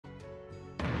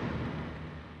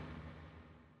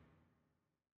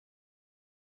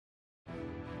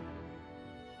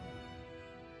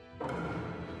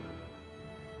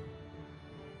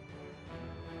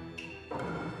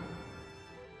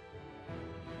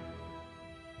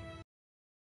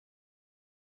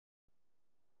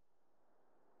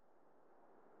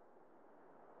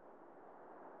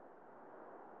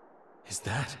Is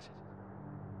that...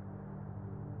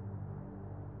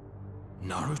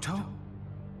 Naruto?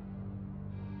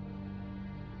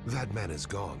 That man is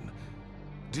gone.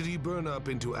 Did he burn up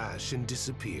into ash and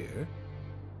disappear?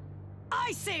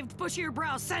 I saved Bushier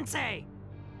Brow Sensei!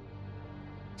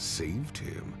 Saved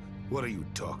him? What are you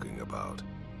talking about?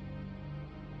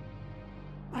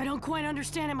 I don't quite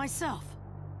understand it myself.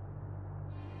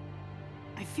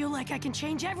 I feel like I can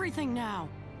change everything now.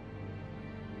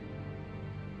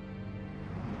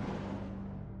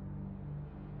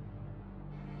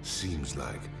 Seems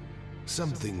like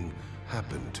something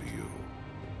happened to you.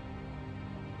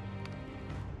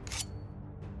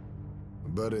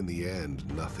 But in the end,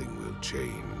 nothing will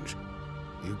change.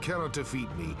 You cannot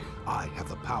defeat me. I have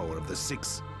the power of the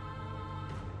six.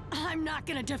 I'm not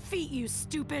gonna defeat you,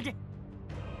 stupid!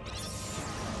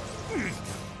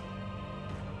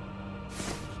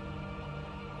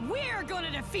 We're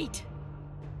gonna defeat!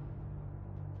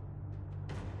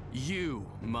 You,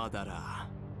 Madara.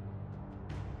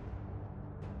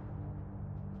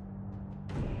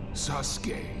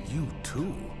 Sasuke, you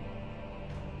too?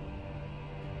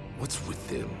 What's with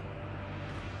them?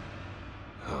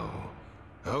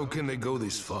 How can they go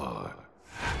this far?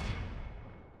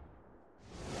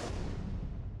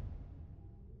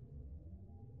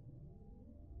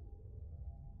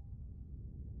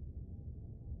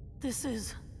 This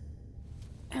is...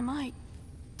 Am I...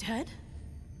 dead?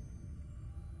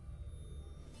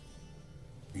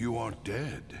 You aren't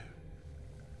dead.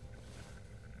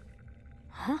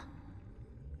 Huh?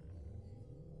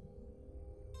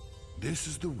 This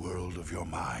is the world of your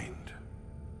mind.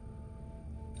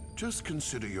 Just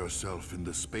consider yourself in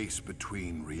the space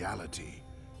between reality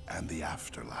and the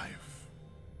afterlife.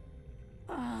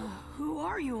 Who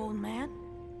are you, old man?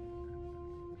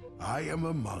 I am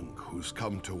a monk who's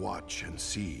come to watch and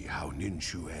see how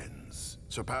Ninshu ends,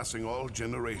 surpassing all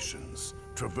generations,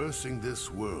 traversing this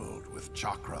world with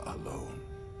chakra alone.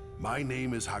 My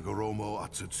name is Hagoromo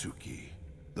Atsutsuki,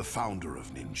 the founder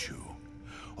of Ninshu,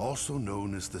 also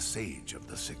known as the Sage of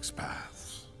the Six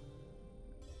Paths.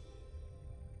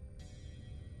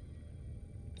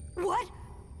 What?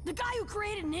 The guy who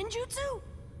created ninjutsu?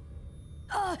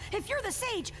 If you're the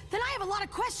sage, then I have a lot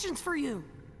of questions for you.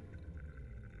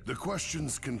 The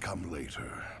questions can come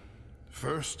later.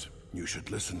 First, you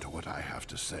should listen to what I have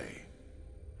to say.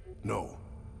 No,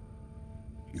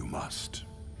 you must.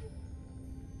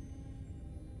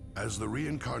 As the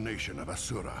reincarnation of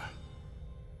Asura,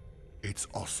 it's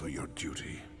also your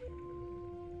duty.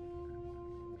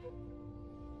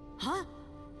 Huh?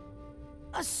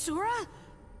 Asura?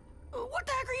 What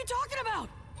the heck are you talking about?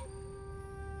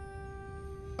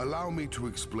 Allow me to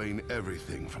explain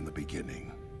everything from the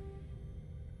beginning.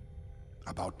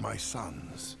 About my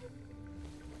sons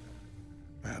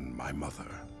and my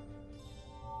mother.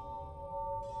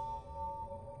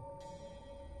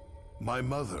 My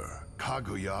mother,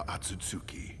 Kaguya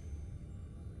Atsutsuki,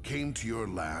 came to your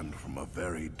land from a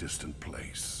very distant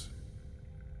place.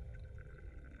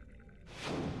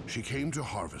 She came to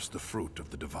harvest the fruit of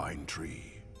the divine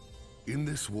tree. In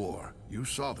this war, you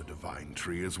saw the divine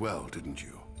tree as well, didn't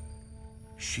you?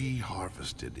 She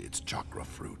harvested its chakra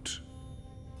fruit.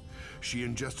 She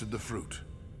ingested the fruit,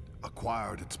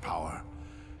 acquired its power,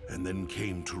 and then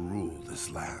came to rule this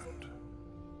land.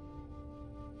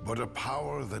 But a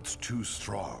power that's too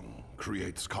strong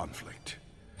creates conflict.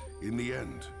 In the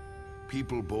end,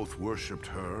 people both worshipped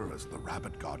her as the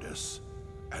rabbit goddess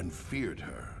and feared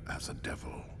her as a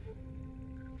devil.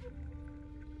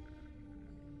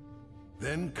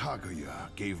 Then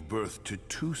Kaguya gave birth to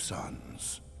two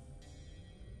sons.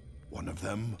 One of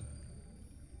them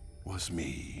was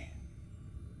me.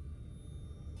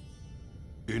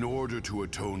 In order to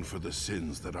atone for the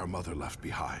sins that our mother left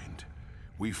behind,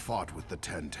 we fought with the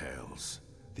Ten Tails,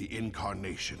 the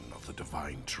incarnation of the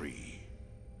divine tree.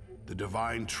 The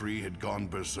divine tree had gone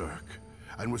berserk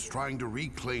and was trying to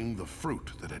reclaim the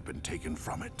fruit that had been taken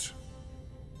from it.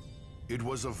 It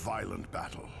was a violent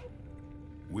battle.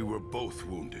 We were both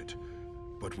wounded,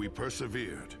 but we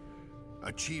persevered,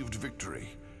 achieved victory,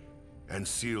 and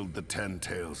sealed the Ten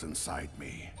Tails inside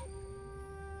me.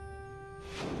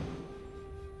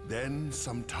 Then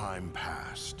some time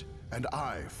passed, and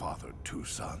I fathered two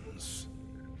sons.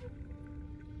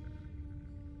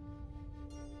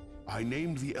 I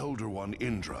named the elder one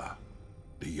Indra,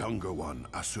 the younger one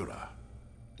Asura,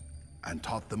 and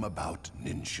taught them about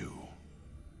Ninshu.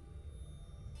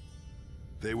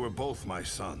 They were both my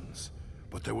sons,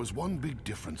 but there was one big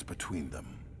difference between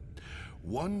them.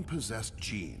 One possessed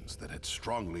genes that had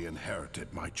strongly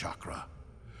inherited my chakra,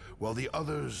 while the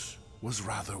other's was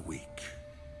rather weak.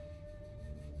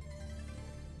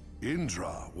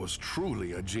 Indra was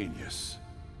truly a genius.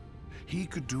 He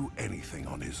could do anything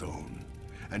on his own,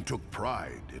 and took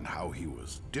pride in how he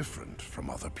was different from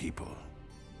other people.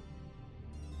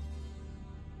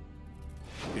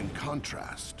 In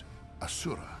contrast,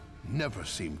 Asura never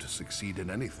seemed to succeed in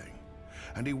anything,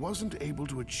 and he wasn't able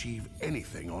to achieve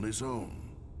anything on his own.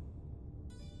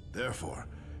 Therefore,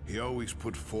 he always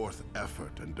put forth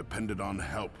effort and depended on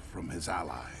help from his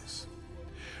allies.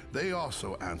 They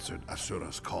also answered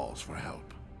Asura's calls for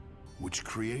help, which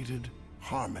created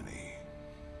harmony.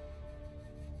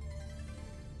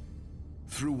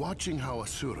 Through watching how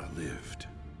Asura lived,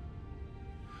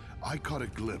 I caught a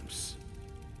glimpse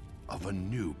of a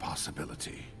new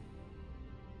possibility.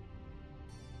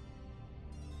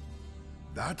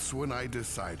 That's when I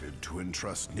decided to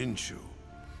entrust Ninshu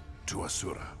to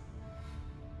Asura.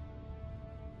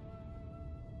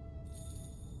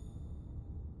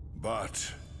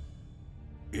 But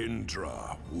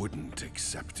Indra wouldn't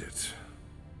accept it.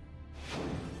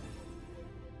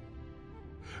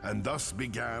 And thus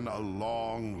began a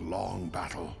long, long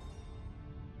battle.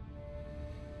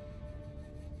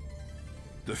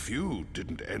 The feud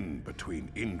didn't end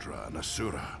between Indra and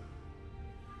Asura.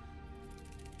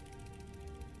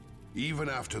 Even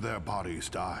after their bodies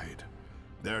died,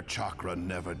 their chakra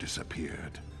never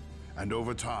disappeared, and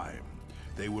over time,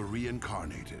 they were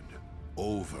reincarnated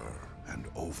over and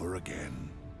over again.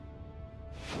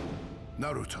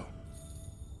 Naruto.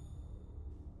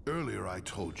 Earlier I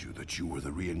told you that you were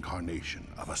the reincarnation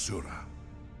of Asura.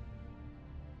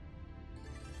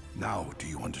 Now do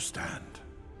you understand?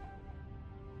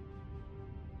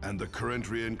 And the current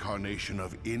reincarnation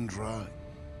of Indra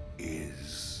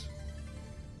is...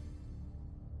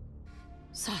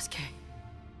 Sasuke.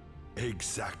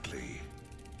 Exactly.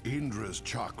 Indra's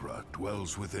chakra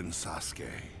dwells within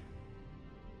Sasuke.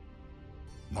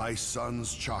 My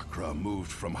son's chakra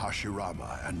moved from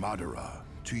Hashirama and Madara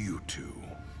to you two.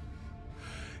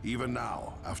 Even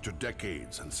now, after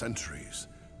decades and centuries,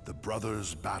 the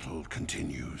brothers' battle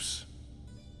continues.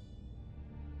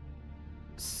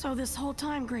 So this whole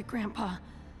time, Great-Grandpa,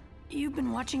 you've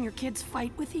been watching your kids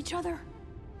fight with each other?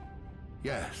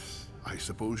 Yes, I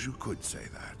suppose you could say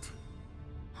that.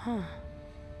 Huh.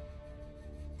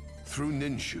 Through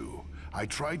Ninshu, I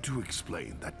tried to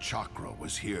explain that chakra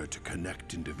was here to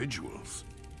connect individuals.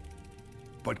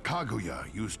 But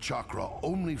Kaguya used chakra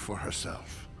only for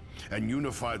herself, and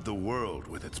unified the world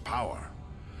with its power.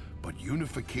 But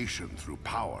unification through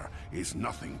power is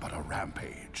nothing but a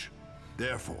rampage.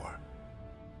 Therefore,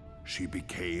 she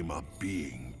became a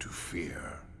being to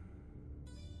fear.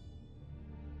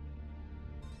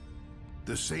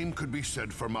 The same could be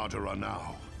said for Madara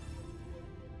now.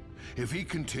 If he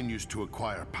continues to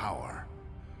acquire power,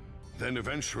 then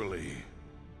eventually...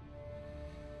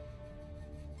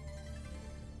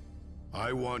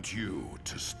 I want you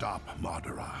to stop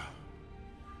Madara.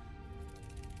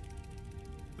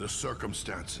 The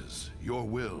circumstances, your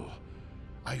will,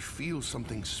 I feel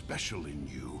something special in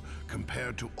you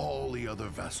compared to all the other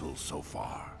vessels so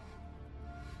far.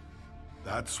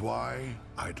 That's why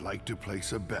I'd like to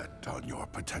place a bet on your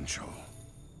potential.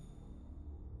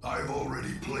 I've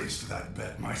already placed that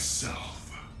bet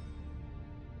myself.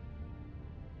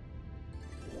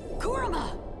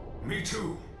 Kurama! Me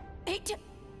too.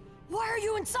 Why are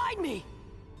you inside me?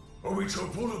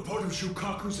 Obito pulled a part of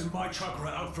Shukaku's and my chakra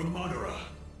out from Madara.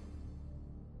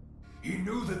 He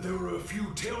knew that there were a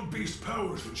few tailed beast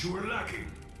powers that you were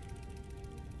lacking.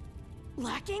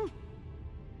 Lacking?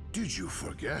 Did you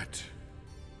forget?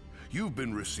 You've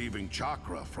been receiving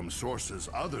chakra from sources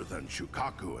other than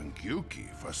Shukaku and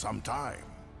Gyuki for some time.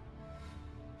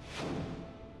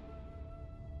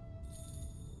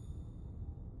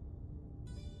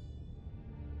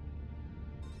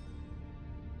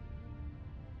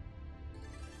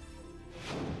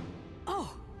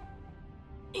 Oh.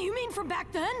 You mean from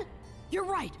back then? You're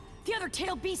right. The other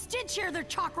tailed beasts did share their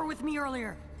chakra with me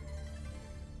earlier.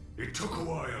 It took a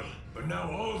while, but now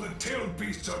all the tailed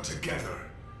beasts are together.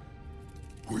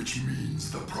 Which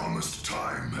means the promised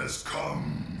time has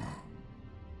come.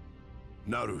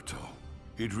 Naruto,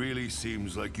 it really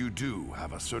seems like you do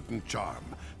have a certain charm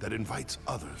that invites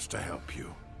others to help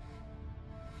you.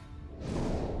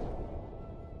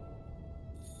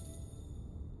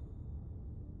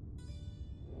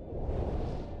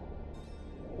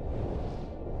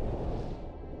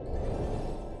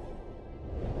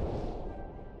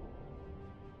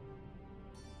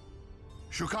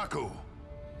 Shukaku,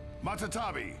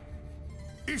 Matatabi,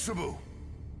 Isubu,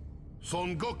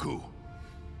 Son Goku,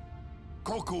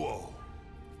 Kokuo,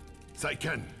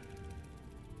 Saiken,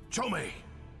 Chomei,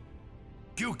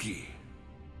 Gyuki,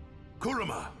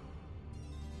 Kurama,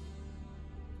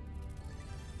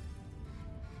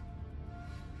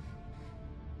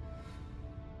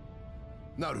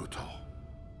 Naruto,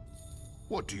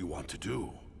 what do you want to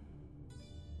do?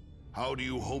 How do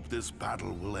you hope this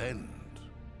battle will end?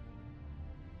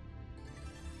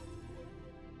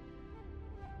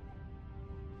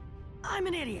 I'm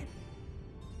an idiot.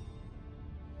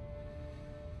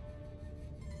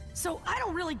 So I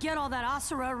don't really get all that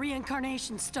Asura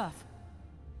reincarnation stuff.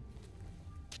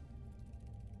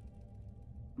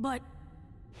 But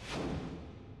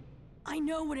I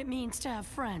know what it means to have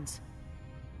friends.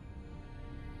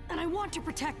 And I want to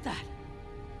protect that.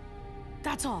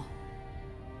 That's all.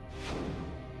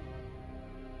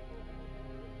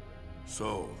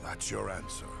 So, that's your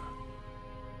answer.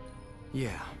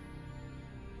 Yeah.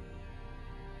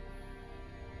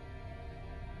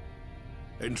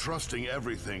 Entrusting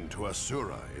everything to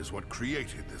Asura is what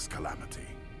created this calamity.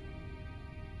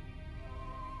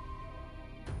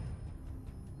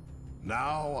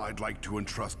 Now, I'd like to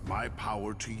entrust my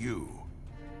power to you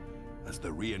as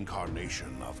the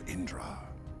reincarnation of Indra.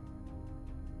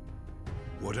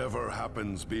 Whatever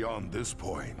happens beyond this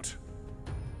point,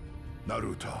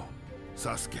 Naruto,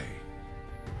 Sasuke,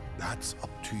 that's up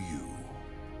to you.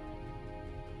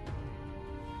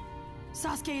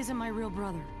 Sasuke isn't my real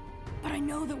brother, but I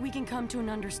know that we can come to an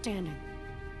understanding.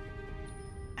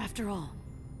 After all,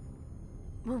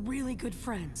 we're really good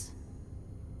friends.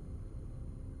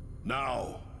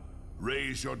 Now,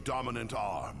 raise your dominant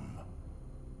arm.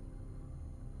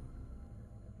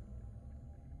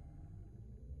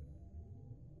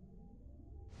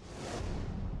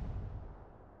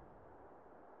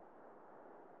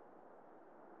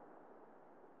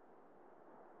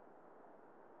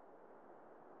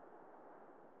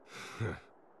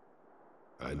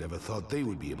 I never thought they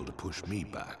would be able to push me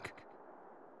back.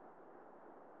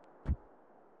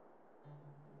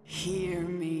 Hear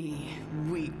me,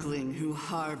 weakling who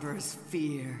harbors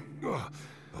fear.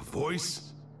 A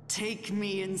voice? Take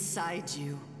me inside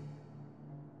you.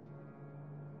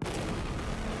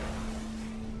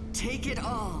 Take it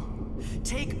all.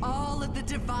 Take all of the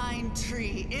divine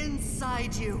tree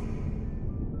inside you.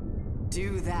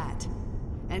 Do that,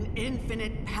 and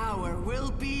infinite power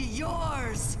will be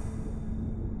yours!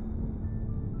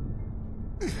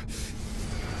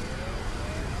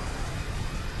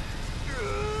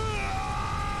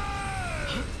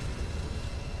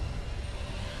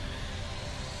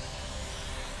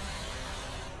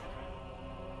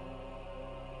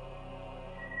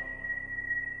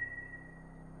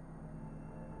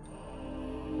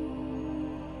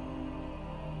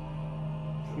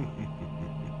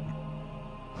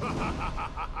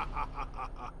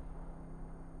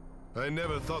 I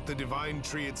never thought the divine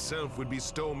tree itself would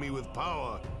bestow me with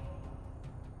power.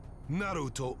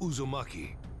 Naruto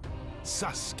Uzumaki,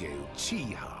 Sasuke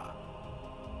Uchiha.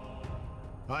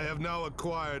 I have now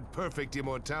acquired perfect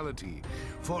immortality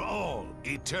for all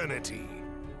eternity.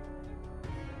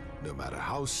 No matter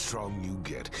how strong you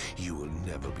get, you will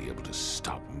never be able to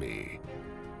stop me.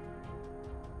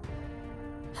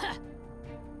 Ha!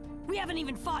 We haven't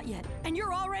even fought yet, and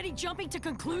you're already jumping to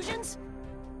conclusions?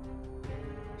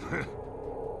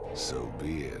 So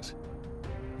be it.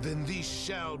 Then this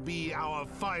shall be our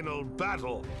final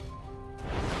battle.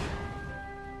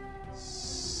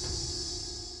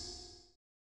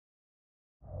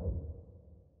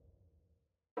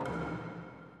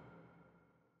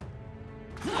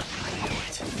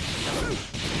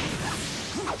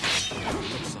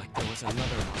 Looks like there was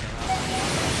another one.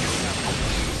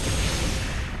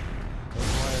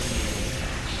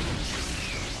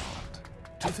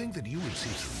 To think that you would see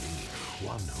through me,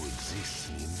 one who exists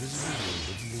in the invisible world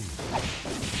of lumens.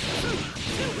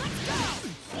 Let's go!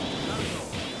 Naruto,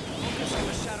 focus on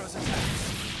the shadows' attacks.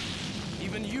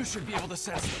 Even you should be able to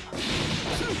sense them.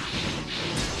 It's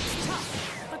tough,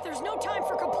 but there's no time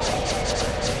for complaints.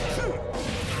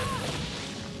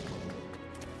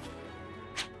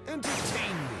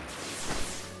 Entertain me.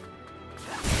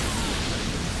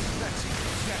 That's it.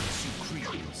 That's you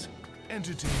creatures.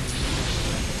 Entertain me.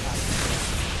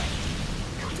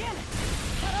 Damn it!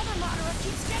 That other Madara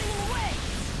keeps getting in the way!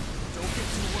 Don't get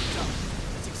too worked up.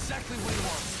 That's exactly what he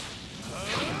wants.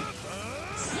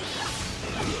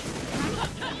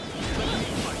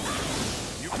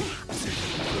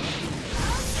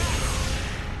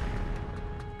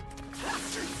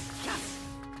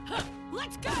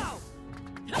 Let's go!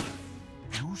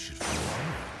 You should feel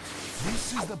honored.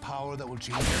 This is the power that will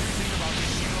change everything about the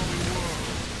shinobi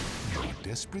world. Your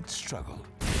desperate struggle.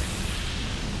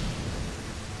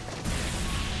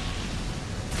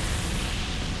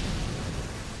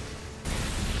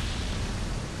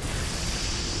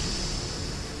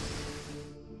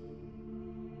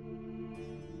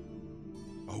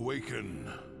 Awaken.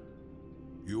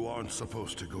 You aren't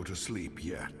supposed to go to sleep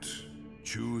yet.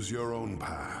 Choose your own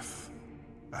path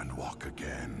and walk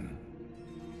again.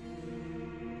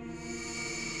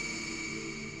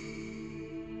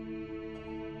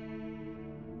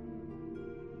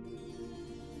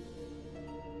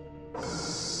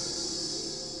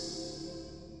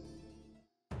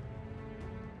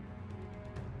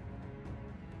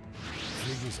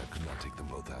 Figures I could not take them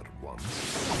both out at once.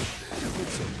 But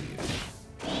so be it.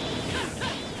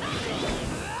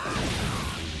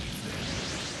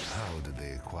 How did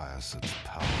they acquire such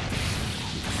power?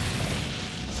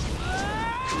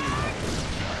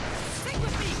 Sing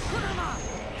with me, Kurama!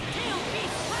 Tail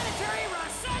beat planetary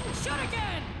Rasen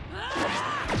Shuriken! No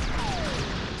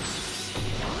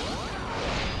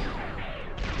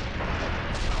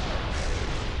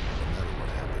matter what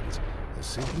happens, I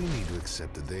simply need to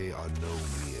accept that they are no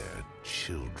mere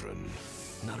children.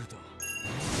 Naruto.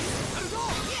 Naruto!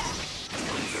 Yeah!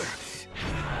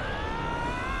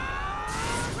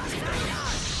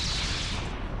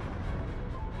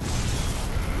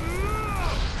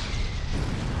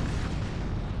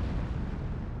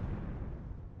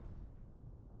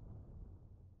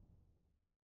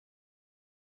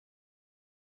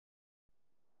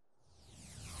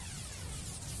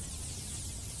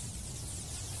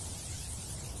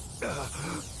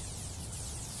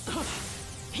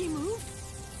 He moved?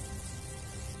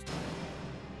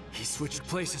 He switched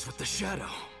places with the shadow.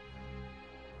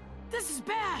 This is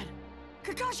bad!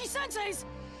 Kakashi-sensei's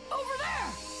over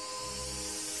there!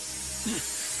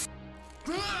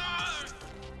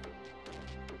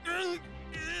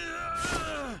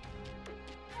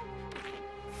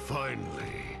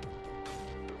 Finally.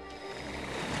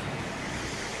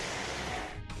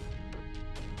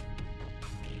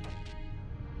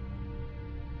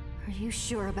 Are you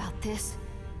sure about this?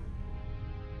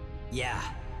 Yeah.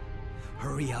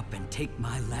 Hurry up and take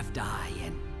my left eye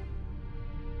and...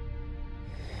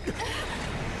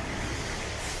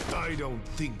 I don't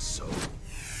think so.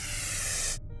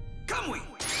 Come we!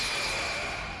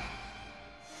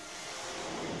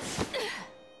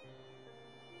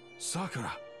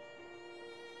 Sakura.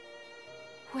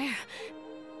 Where?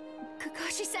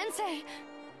 Kakashi-sensei!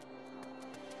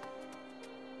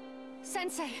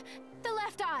 Sensei, the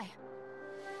left eye!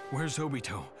 Where's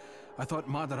Obito? I thought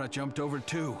Madara jumped over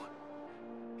too.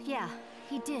 Yeah,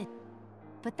 he did.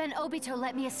 But then Obito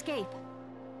let me escape.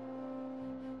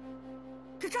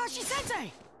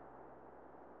 Kakashi-sensei!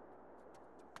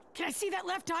 Can I see that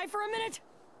left eye for a minute?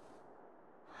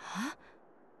 Huh?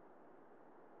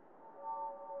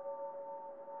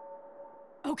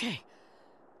 Okay.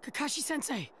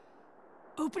 Kakashi-sensei,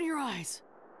 open your eyes.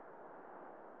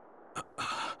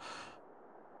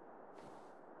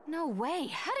 No way!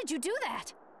 How did you do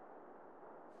that?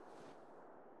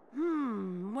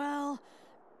 Well...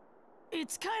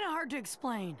 it's kinda hard to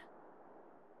explain.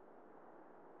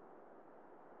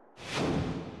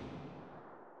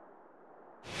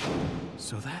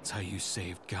 So that's how you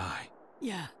saved Guy.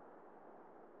 Yeah.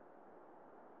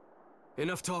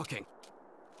 Enough talking.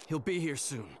 He'll be here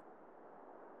soon.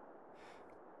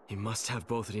 He must have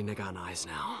both Rinnegan eyes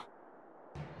now.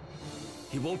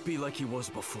 He won't be like he was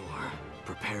before.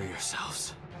 Prepare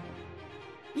yourselves.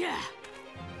 Yeah!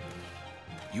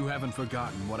 You haven't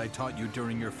forgotten what I taught you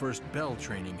during your first bell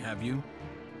training, have you?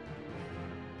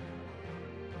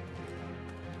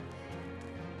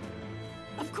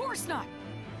 Of course not!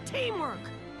 Teamwork!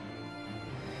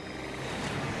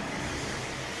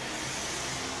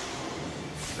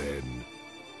 Then...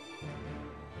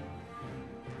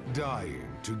 dying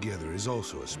together is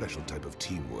also a special type of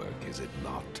teamwork, is it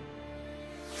not?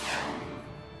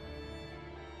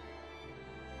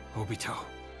 Obito.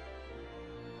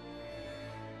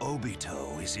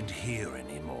 Obito isn't here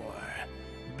anymore.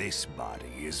 This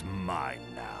body is mine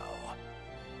now.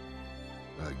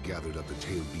 I gathered up the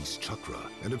tail beast chakra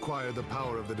and acquired the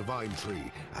power of the divine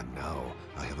tree, and now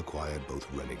I have acquired both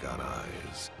Rinnegan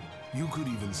eyes. You could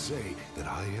even say that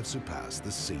I have surpassed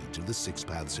the Sage of the Six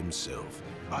Paths himself.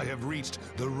 I have reached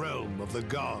the realm of the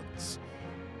gods.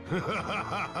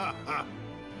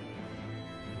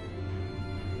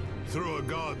 Through a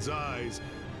god's eyes,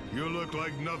 you look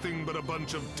like nothing but a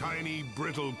bunch of tiny,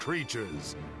 brittle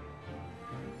creatures.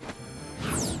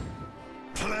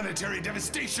 Planetary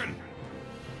devastation!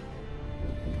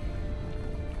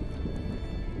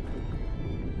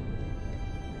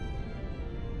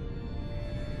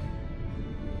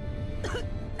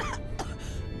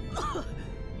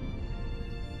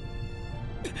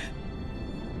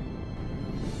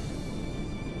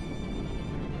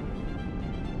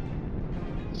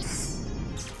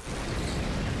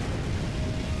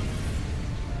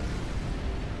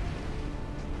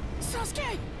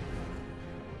 Sasuke!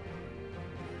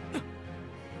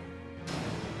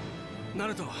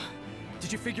 Naruto,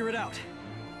 did you figure it out?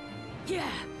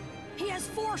 Yeah, he has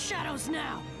 4 shadows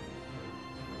now!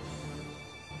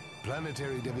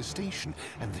 Planetary devastation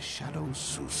and the Shadow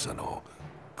Susanoo.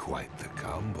 Quite the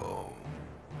combo.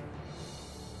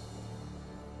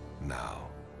 Now,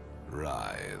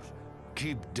 writhe.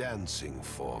 Keep dancing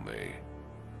for me.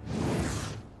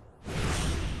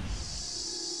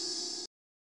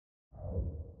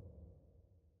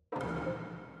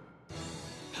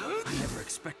 I never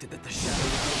expected that the shadow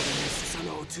would go to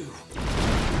Susanoo too.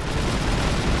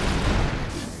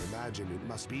 I imagine it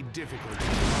must be difficult to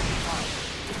keep up power.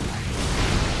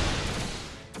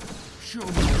 Show me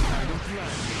what kind of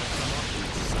plan you have come up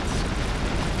with, Sasuke.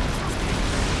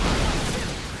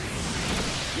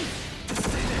 Just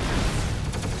stay there.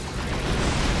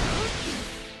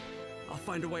 I'll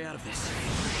find a way out of this.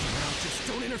 Now just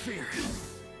don't interfere.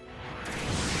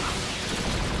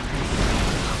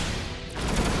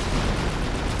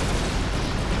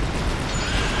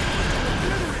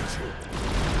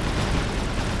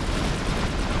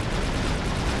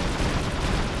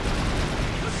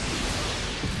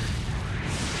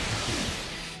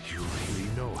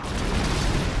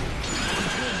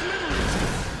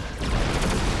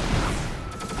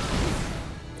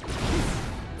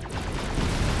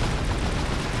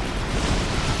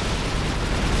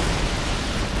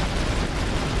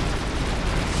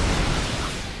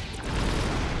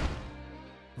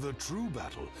 The true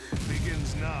battle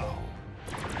begins now.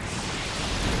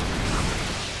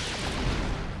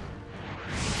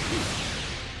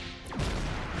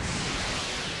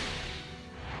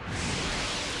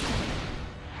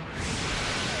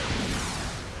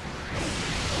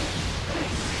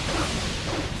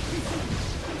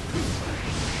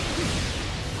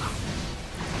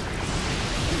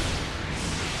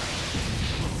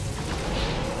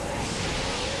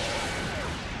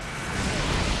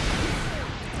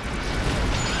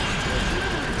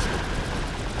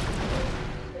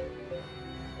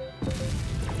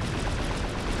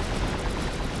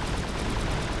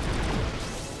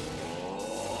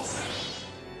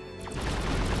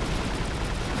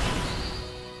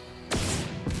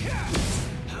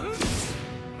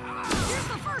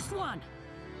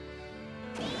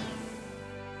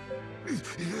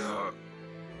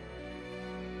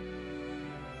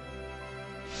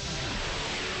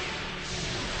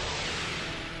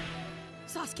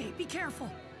 Sasuke, be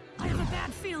careful. I have a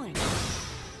bad feeling.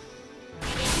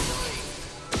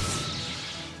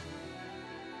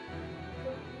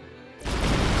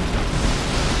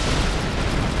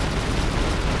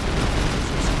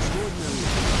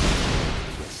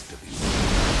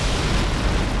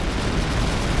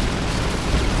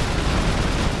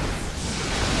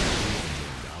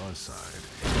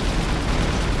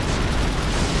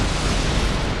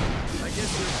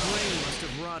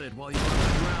 While you were on the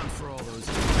ground for all those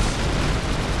years.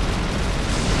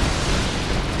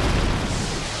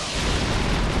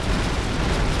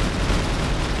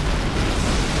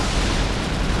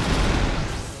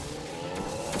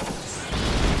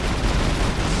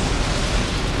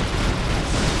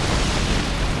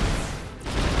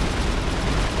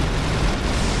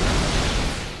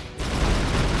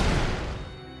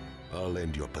 I'll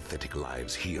end your pathetic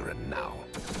lives here and now.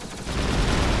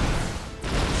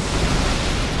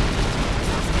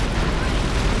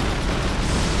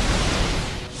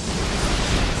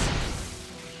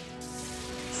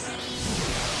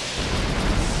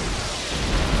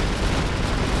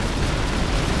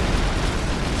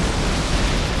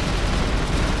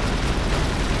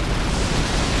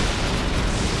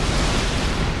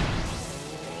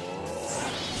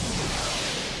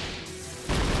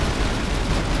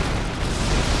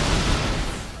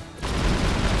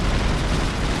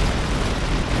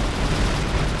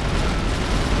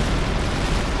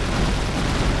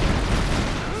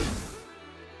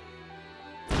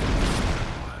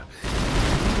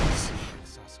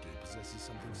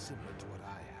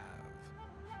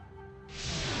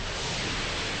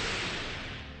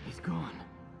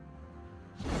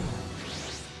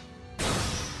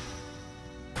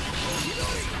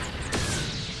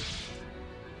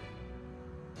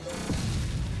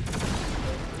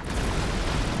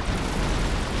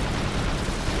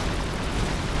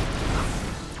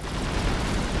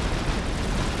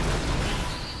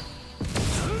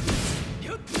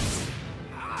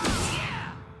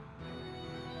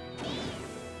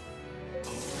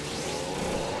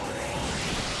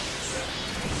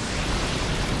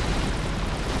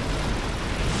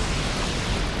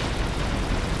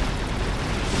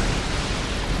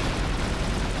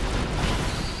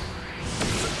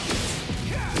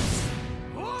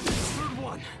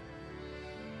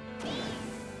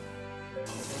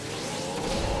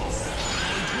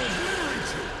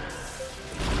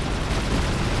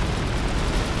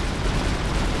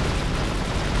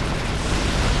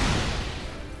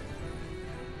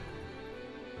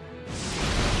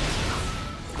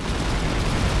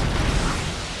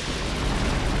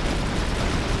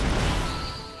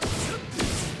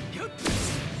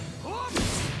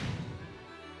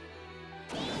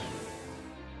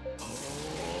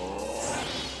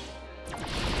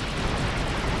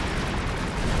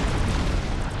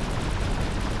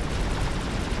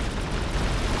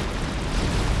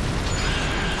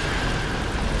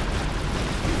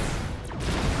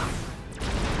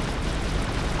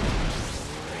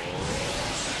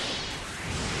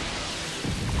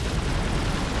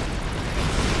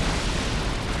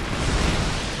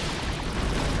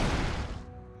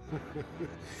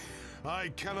 I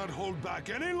cannot hold back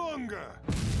any longer!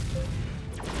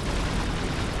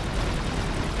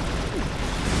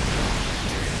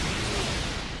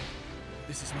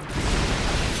 This is my...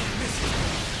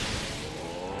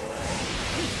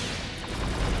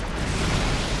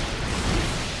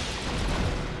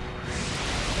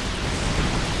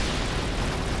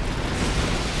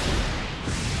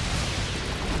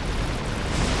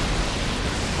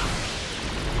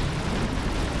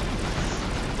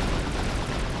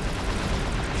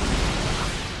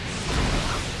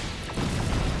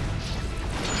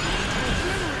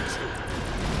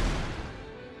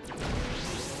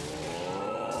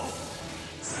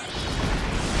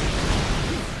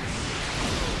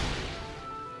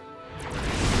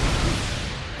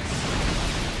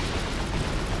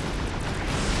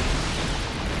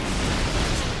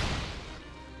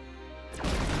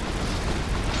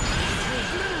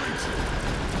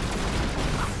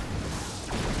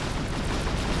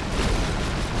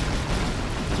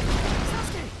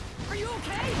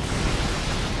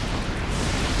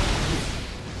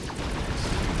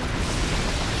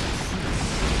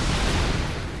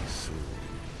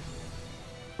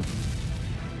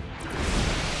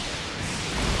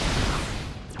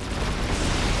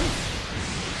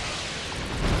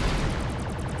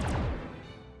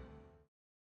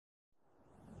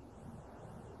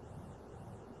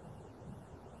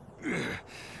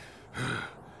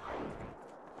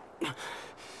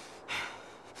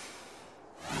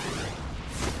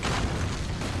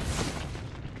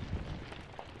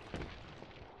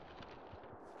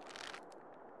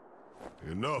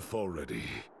 Enough already.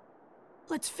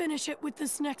 Let's finish it with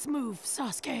this next move,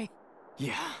 Sasuke.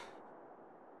 Yeah.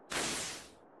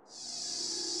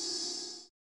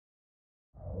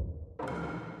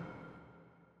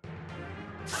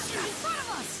 Sasuke in front of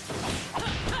us!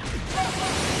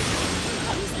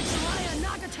 He's the Jiraiya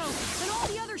Nagato that all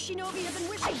the other shinobi have been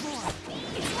wishing for.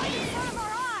 It's right in front of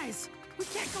our eyes! We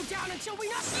can't go down until we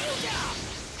knock you down!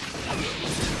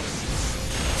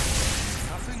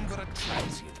 Nothing but a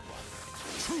transient one.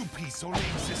 True peace only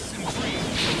exists in dreams.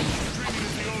 Dreaming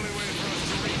is the only way for us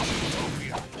to reach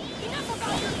utopia. Enough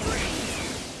about your dreams!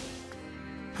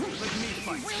 Let me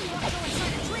fight. If you really want to go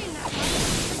inside a dream that way,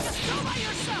 then just go by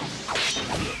yourself!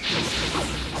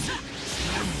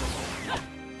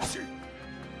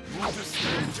 You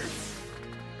understand?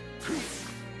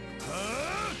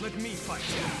 Let me fight.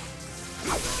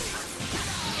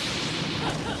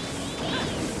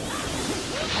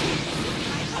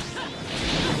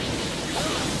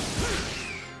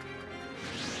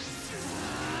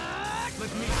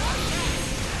 Let me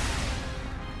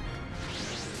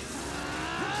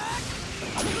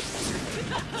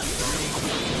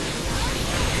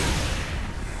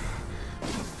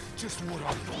Just what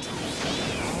are you doing?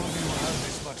 How do you have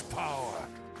this much power?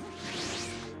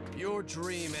 Your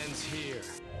dream ends here.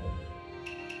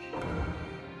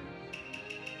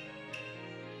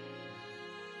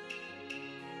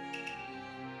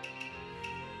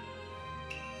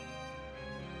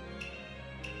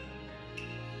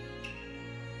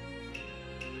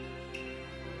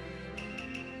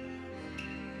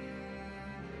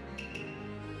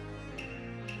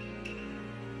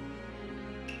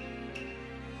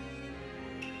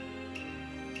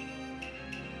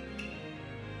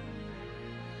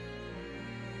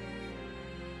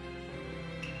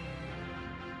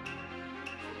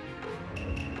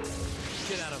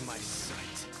 Get out of my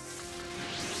sight.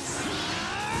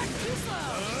 Too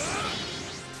slow!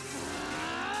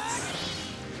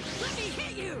 Let me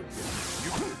hit you!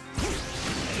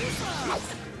 Too slow!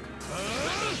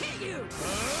 Let me hit you!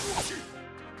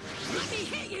 Let me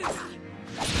hit you!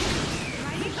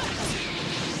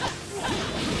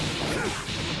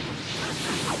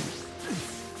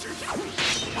 Let's go!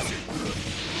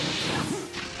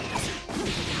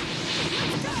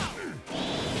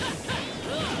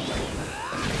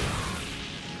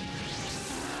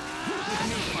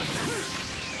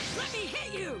 Let me hit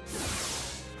you!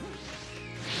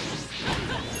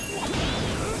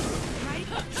 Right?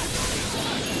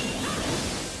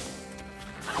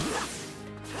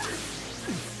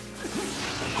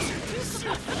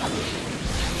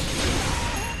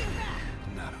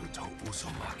 Naruto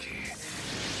Uzumaki,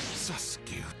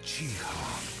 Sasuke Uchiha,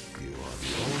 you are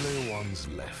the only ones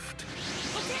left.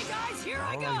 Okay, guys, here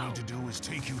I go! All I need to do is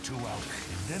take you two out,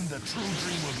 and then the true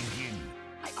dream will begin.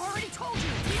 I already told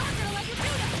you, we aren't gonna let you do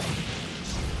that!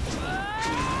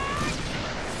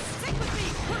 Stick with me,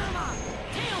 Kurama!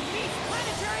 Tail beats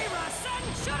planetary Rasen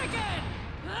Shuriken!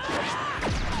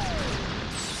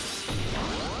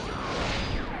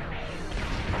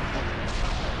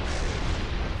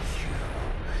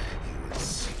 You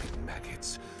insipid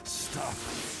maggots. Stop.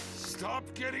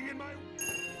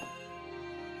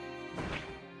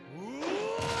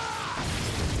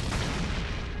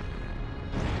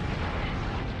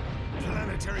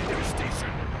 planetary devastation!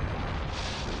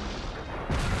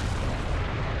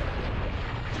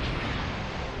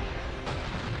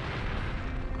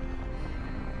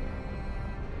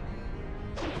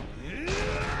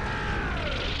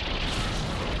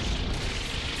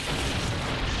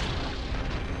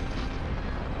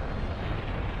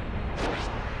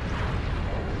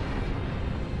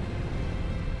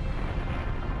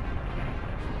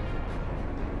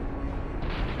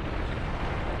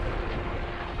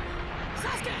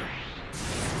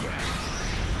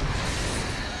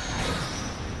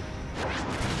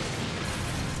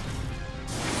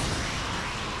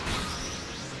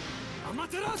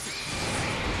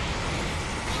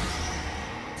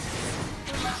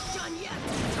 We're not done yet!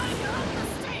 Time to up the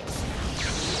stakes!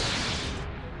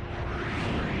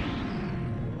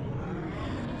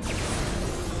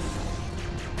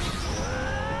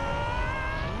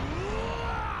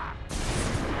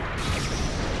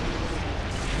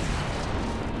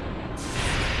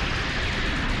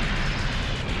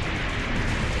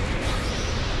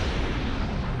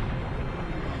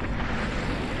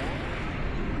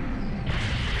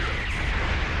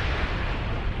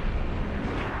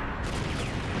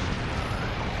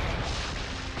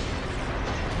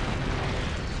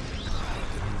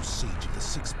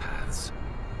 Six paths.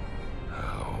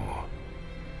 How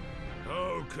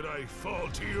could I fall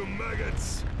to you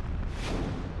maggots?